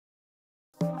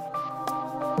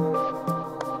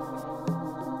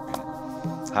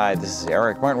Hi, this is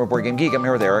Eric Martin, we're Board Game Geek. I'm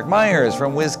here with Eric Myers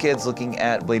from WizKids, looking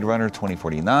at Blade Runner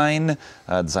 2049,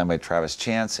 designed by Travis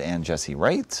Chance and Jesse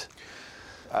Wright.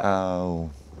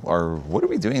 Or what are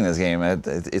we doing in this game?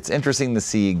 It's interesting to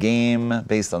see a game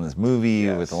based on this movie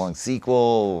with a long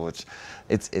sequel, which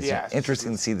it's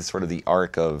interesting to see the sort of the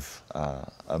arc of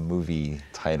a movie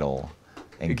title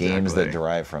and games that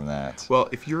derive from that. Well,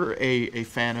 if you're a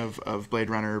fan of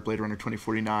Blade Runner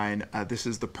 2049, this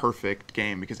is the perfect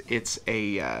game because it's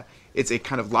a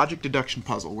kind of logic deduction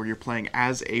puzzle where you're playing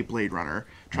as a Blade Runner,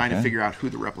 trying to figure out who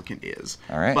the replicant is.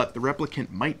 All right. But the replicant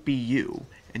might be you,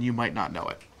 and you might not know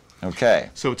it.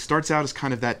 Okay. So it starts out as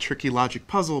kind of that tricky logic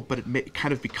puzzle, but it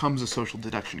kind of becomes a social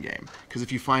deduction game. Because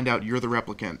if you find out you're the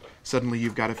replicant, suddenly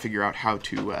you've got to figure out how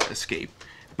to escape.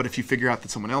 But if you figure out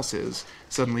that someone else is,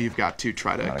 suddenly you've got to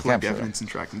try to collect evidence and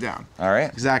track them down. All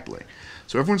right. Exactly.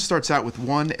 So everyone starts out with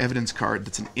one evidence card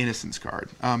that's an innocence card.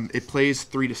 It plays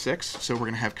 3 to 6, so we're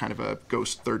going to have kind of a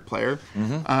ghost third player.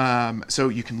 So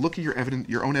you can look at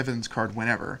your own evidence card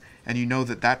whenever, and you know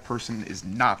that that person is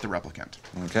not the replicant.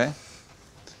 Okay.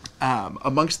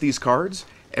 Amongst these cards,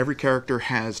 every character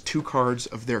has 2 cards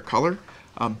of their color,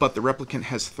 but the replicant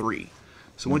has 3.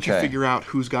 So once you figure out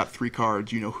who's got 3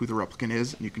 cards, you know who the replicant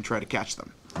is, and you can try to catch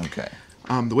them. Okay.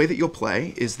 The way that you'll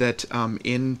play is that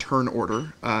in turn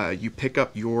order, you pick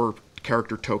up your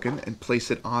character token and place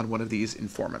it on one of these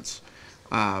informants.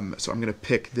 So I'm going to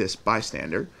pick this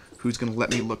bystander, who's going to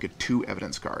let me look at 2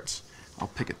 evidence cards.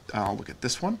 I'll look at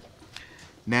this one.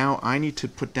 Now I need to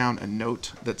put down a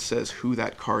note that says who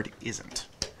that card isn't.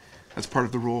 That's part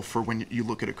of the rule for when you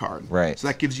look at a card. Right. So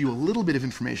that gives you a little bit of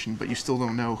information, but you still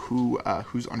don't know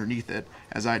who's underneath it,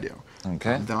 as I do.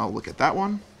 Okay. Then I'll look at that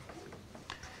one,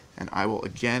 and I will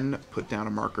again put down a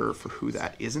marker for who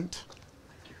that isn't.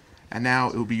 And now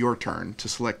it will be your turn to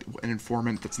select an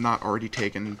informant that's not already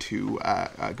taken to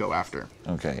go after.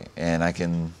 Okay, and I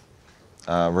can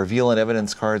reveal an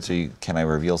evidence card, so can I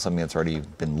reveal something that's already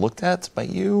been looked at by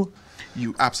you?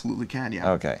 You absolutely can,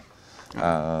 yeah. Okay.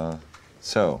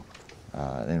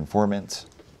 An informant,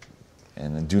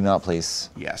 and then do not place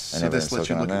so this lets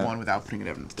you look at one without putting an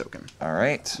evidence token. All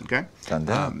right. Okay.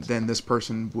 Done. Then this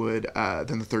person would,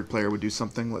 then the third player would do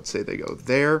something. Let's say they go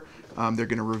there. They're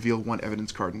going to reveal one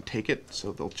evidence card and take it.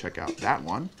 So they'll check out that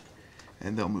one,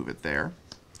 and they'll move it there.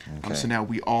 Okay. So now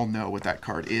we all know what that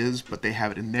card is, but they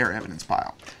have it in their evidence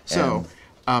pile. So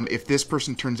if this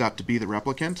person turns out to be the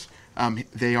replicant,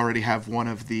 they already have one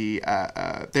of the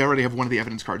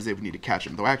evidence cards they would need to catch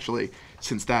him. Though actually,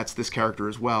 since that's this character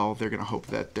as well, they're going to hope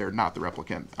that they're not the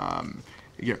replicant.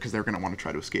 Because they're going to want to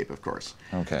try to escape, of course.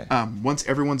 Okay. Once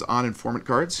everyone's on informant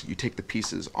cards, you take the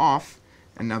pieces off,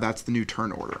 and now that's the new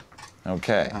turn order.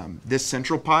 Okay. This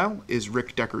central pile is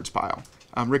Rick Deckard's pile.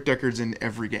 Rick Deckard's in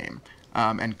every game.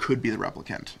 And could be the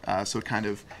replicant. So it kind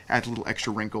of adds a little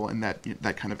extra wrinkle in that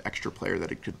kind of extra player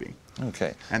that it could be.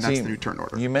 Okay. And that's the new turn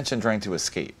order. You mentioned trying to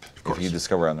escape. Of course. If you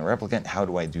discover I'm the replicant, how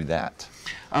do I do that?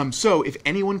 So if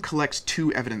anyone collects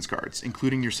 2 evidence cards,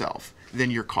 including yourself,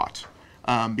 then you're caught.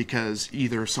 Because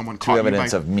either someone caught you by... 2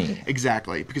 evidence of me.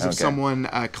 Exactly. Because if someone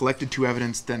collected 2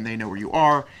 evidence, then they know where you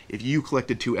are. If you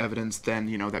collected 2 evidence, then,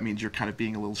 that means you're kind of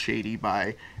being a little shady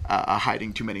by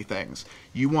hiding too many things.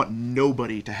 You want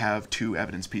nobody to have 2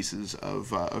 evidence pieces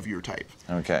of your type.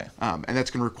 Okay. And that's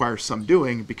going to require some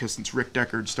doing, because since Rick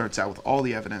Deckard starts out with all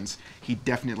the evidence, he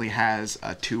definitely has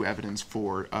 2 evidence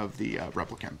of the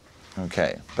replicant.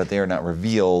 Okay. But they are not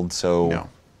revealed, so... No.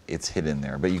 It's hidden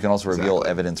there, but you can also reveal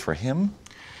evidence for him.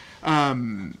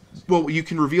 Well, you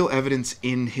can reveal evidence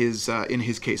in his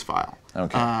case file.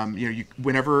 Okay.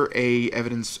 Whenever a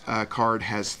evidence card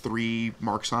has 3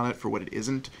 marks on it for what it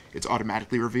isn't, it's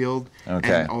automatically revealed.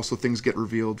 Okay. And also things get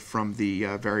revealed from the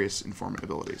various informant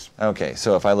abilities. Okay.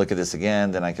 So if I look at this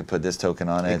again, then I could put this token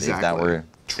on it. Exactly. If that were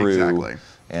true. Exactly.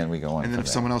 And we go on. And then if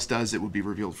someone else does, it would be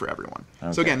revealed for everyone.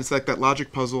 Okay. So again, it's like that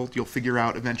logic puzzle. You'll figure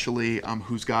out eventually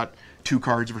who's got 2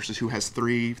 cards versus who has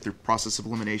 3 through process of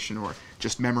elimination or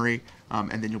just memory,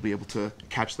 and then you'll be able to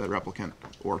catch that replicant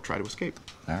or try to escape.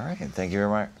 All right. Thank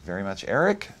you very much,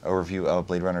 Eric. Overview of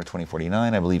Blade Runner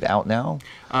 2049, I believe, out now.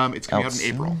 It's coming out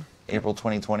in April. April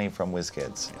 2020 from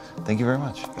WizKids. Thank you very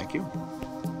much. Thank you.